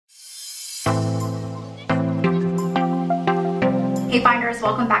Hey finders,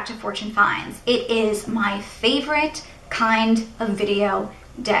 welcome back to Fortune Finds. It is my favorite kind of video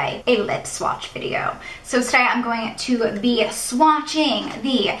day, a lip swatch video. So today I'm going to be swatching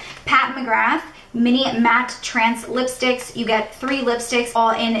the Pat McGrath mini MatteTrance lipsticks. You get 3 lipsticks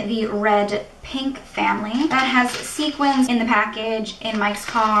all in the red pink family. That has sequins in the package, in Mike's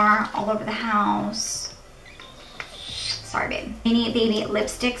car, all over the house. Sorry, babe. Mini baby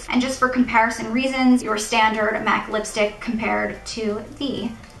lipsticks. And just for comparison reasons, your standard MAC lipstick compared to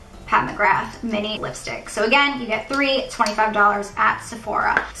the Pat McGrath mini lipstick. So again, you get 3, $25 at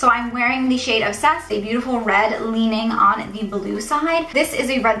Sephora. So I'm wearing the shade Obsessed, a beautiful red leaning on the blue side. This is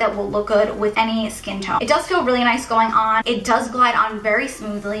a red that will look good with any skin tone. It does feel really nice going on. It does glide on very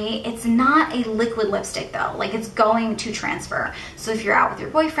smoothly. It's not a liquid lipstick though, like it's going to transfer. So if you're out with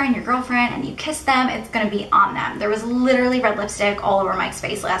your boyfriend, your girlfriend, and you kiss them, it's gonna be on them. There was literally red lipstick all over Mike's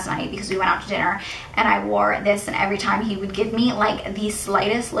face last night because we went out to dinner and I wore this, and every time he would give me like the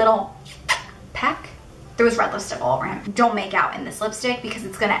slightest little peck, there was red lipstick all over him. Don't make out in this lipstick because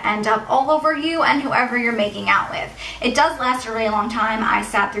it's gonna end up all over you and whoever you're making out with. It does last a really long time. I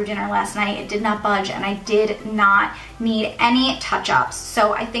sat through dinner last night. It did not budge and I did not need any touch-ups.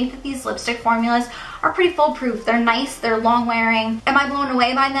 So I think that these lipstick formulas are pretty foolproof. They're nice, they're long wearing. Am I blown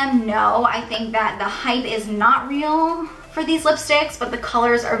away by them? No. I think that the hype is not real for these lipsticks, but the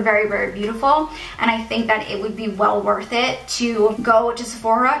colors are very, very beautiful, and I think that it would be well worth it to go to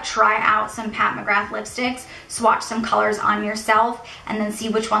Sephora, try out some Pat McGrath lipsticks, swatch some colors on yourself, and then see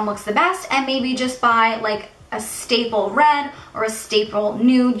which one looks the best, and maybe just buy like a staple red or a staple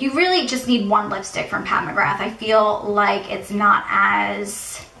nude. You really just need one lipstick from Pat McGrath. I feel like it's not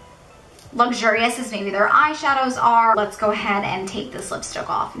as luxurious as maybe their eyeshadows are. Let's go ahead and take this lipstick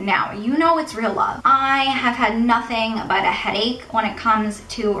off. Now, you know it's real love. I have had nothing but a headache when it comes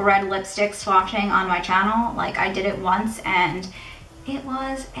to red lipstick swatching on my channel. Like, I did it once and it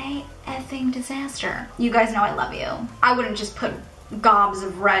was a effing disaster. You guys know I love you. I wouldn't just put gobs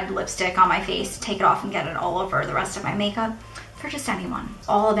of red lipstick on my face, take it off and get it all over the rest of my makeup for just anyone. It's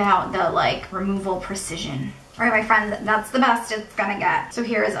all about the like removal precision. All right, my friends, that's the best it's gonna get. So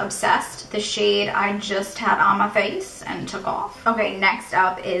here is Obsessed, the shade I just had on my face and took off. Okay, next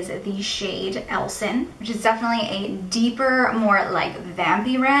up is the shade Elson, which is definitely a deeper, more like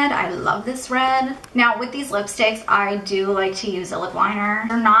vampy red. I love this red. Now with these lipsticks, I do like to use a lip liner.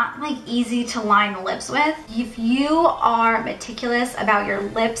 They're not like easy to line the lips with. If you are meticulous about your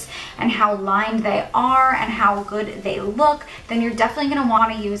lips and how lined they are and how good they look, then you're definitely gonna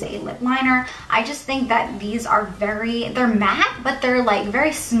wanna use a lip liner. I just think that these are they're matte, but they're like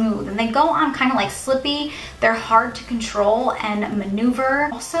very smooth and they go on kind of like slippy. They're hard to control and maneuver.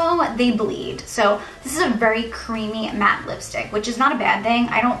 Also, they bleed. So this is a very creamy matte lipstick, which is not a bad thing.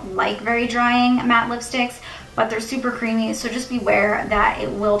 I don't like very drying matte lipsticks, but they're super creamy, so just beware that it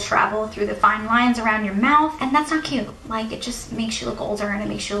will travel through the fine lines around your mouth, and that's not cute. Like, it just makes you look older and it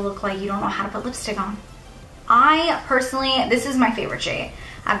makes you look like you don't know how to put lipstick on. I personally, this is my favorite shade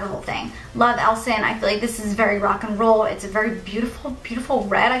out of the whole thing. Love Elson. I feel like this is very rock and roll. It's a very beautiful, beautiful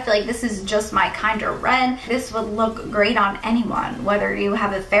red. I feel like this is just my kind of red. This would look great on anyone, whether you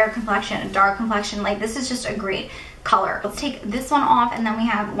have a fair complexion, a dark complexion. Like, this is just a great color. Let's take this one off, and then we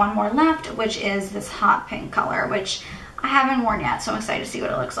have one more left, which is this hot pink color, which I haven't worn yet, so I'm excited to see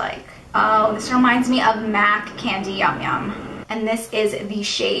what it looks like. Oh, this reminds me of MAC Candy Yum Yum. And this is the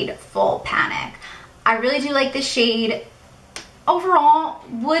shade Full Panic. I really do like this shade. Overall,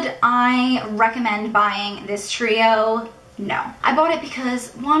 would I recommend buying this trio? No. I bought it because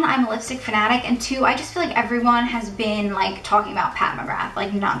 1, I'm a lipstick fanatic, and 2, I just feel like everyone has been like talking about Pat McGrath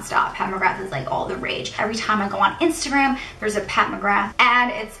like nonstop. Pat McGrath is like all the rage. Every time I go on Instagram, there's a Pat McGrath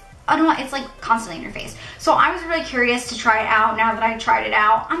ad. It's like constantly in your face. So I was really curious to try it out. Now that I tried it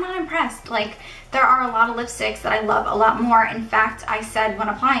out, I'm not impressed. Like, there are a lot of lipsticks that I love a lot more. In fact, I said when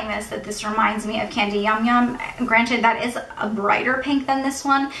applying this that this reminds me of Candy Yum Yum. Granted, that is a brighter pink than this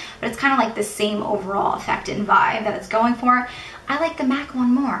one, but it's kind of like the same overall effect and vibe that it's going for. I like the MAC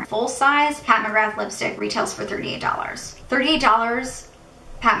one more. Full size Pat McGrath lipstick retails for $38. $38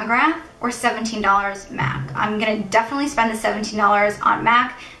 Pat McGrath or $17 MAC. I'm gonna definitely spend the $17 on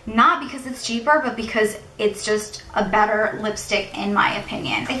MAC, not because it's cheaper, but because it's just a better lipstick in my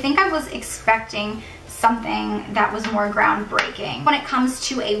opinion. I think I was expecting something that was more groundbreaking. When it comes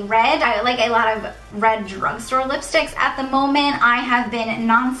to a red, I like a lot of red drugstore lipsticks. At the moment, I have been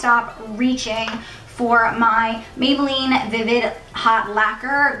nonstop reaching for my Maybelline Vivid Hot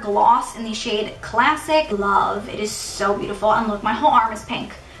Lacquer Gloss in the shade Classic Love. It is so beautiful, and look, my whole arm is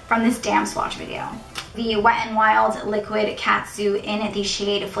pink from this damn swatch video. the Wet n Wild Liquid Catsuit in the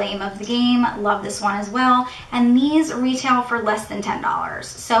shade Flame of the Game. Love this one as well. And these retail for less than $10.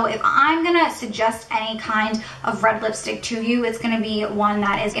 So if I'm gonna suggest any kind of red lipstick to you, it's gonna be one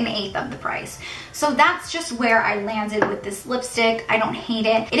that is 1/8 of the price. So that's just where I landed with this lipstick. I don't hate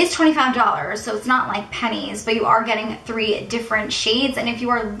it. It is $25, so it's not like pennies, but you are getting 3 different shades. And if you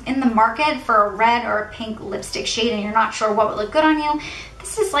are in the market for a red or a pink lipstick shade and you're not sure what would look good on you,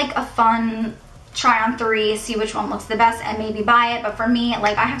 this is like a fun try on 3, see which one looks the best and maybe buy it. But for me,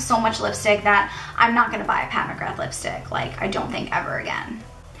 like, I have so much lipstick that I'm not gonna buy a Pat McGrath lipstick. Like, I don't think ever again.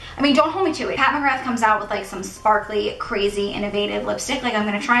 I mean, don't hold me to it. Pat McGrath comes out with like some sparkly, crazy, innovative lipstick. Like, I'm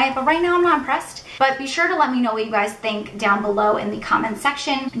gonna try it, but right now I'm not impressed. But be sure to let me know what you guys think down below in the comment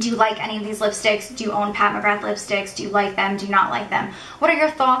section. Do you like any of these lipsticks? Do you own Pat McGrath lipsticks? Do you like them? Do you not like them? What are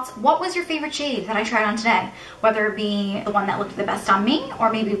your thoughts? What was your favorite shade that I tried on today? Whether it be the one that looked the best on me or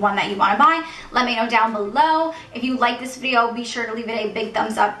maybe one that you wanna buy, let me know down below. If you like this video, be sure to leave it a big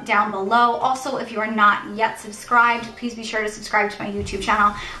thumbs up down below. Also, if you are not yet subscribed, please be sure to subscribe to my YouTube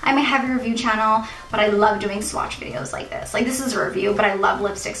channel. I'm a heavy review channel, but I love doing swatch videos like this. Like, this is a review, but I love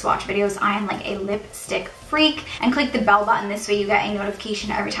lipstick swatch videos. I am like a lipstick freak. And click the bell button, this way you get a notification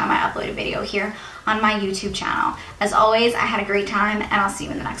every time I upload a video here on my YouTube channel. As always, I had a great time and I'll see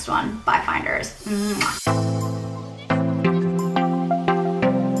you in the next one. Bye, Finders. Mwah.